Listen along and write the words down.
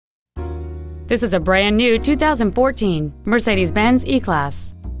This is a brand new 2014 Mercedes-Benz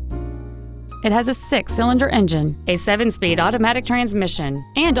E-Class. It has a 6-cylinder engine, a 7-speed automatic transmission,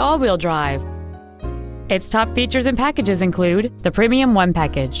 and all-wheel drive. Its top features and packages include the Premium One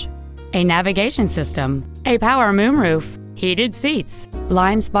package, a navigation system, a power moonroof, heated seats,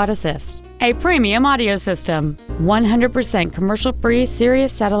 blind spot assist, a premium audio system, 100% commercial-free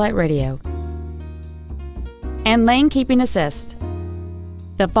Sirius satellite radio, and lane keeping assist.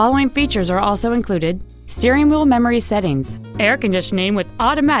 The following features are also included: steering wheel memory settings, air conditioning with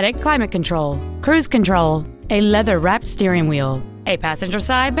automatic climate control, cruise control, a leather-wrapped steering wheel, a passenger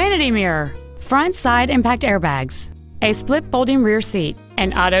side vanity mirror, front side impact airbags, a split folding rear seat,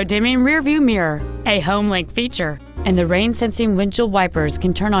 an auto-dimming rear view mirror, a home link feature, and the rain-sensing windshield wipers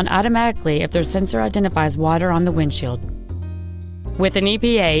can turn on automatically if their sensor identifies water on the windshield. With an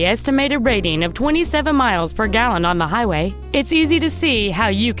EPA estimated rating of 27 miles per gallon on the highway, it's easy to see how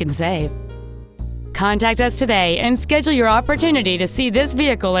you can save. Contact us today and schedule your opportunity to see this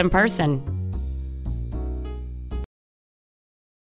vehicle in person.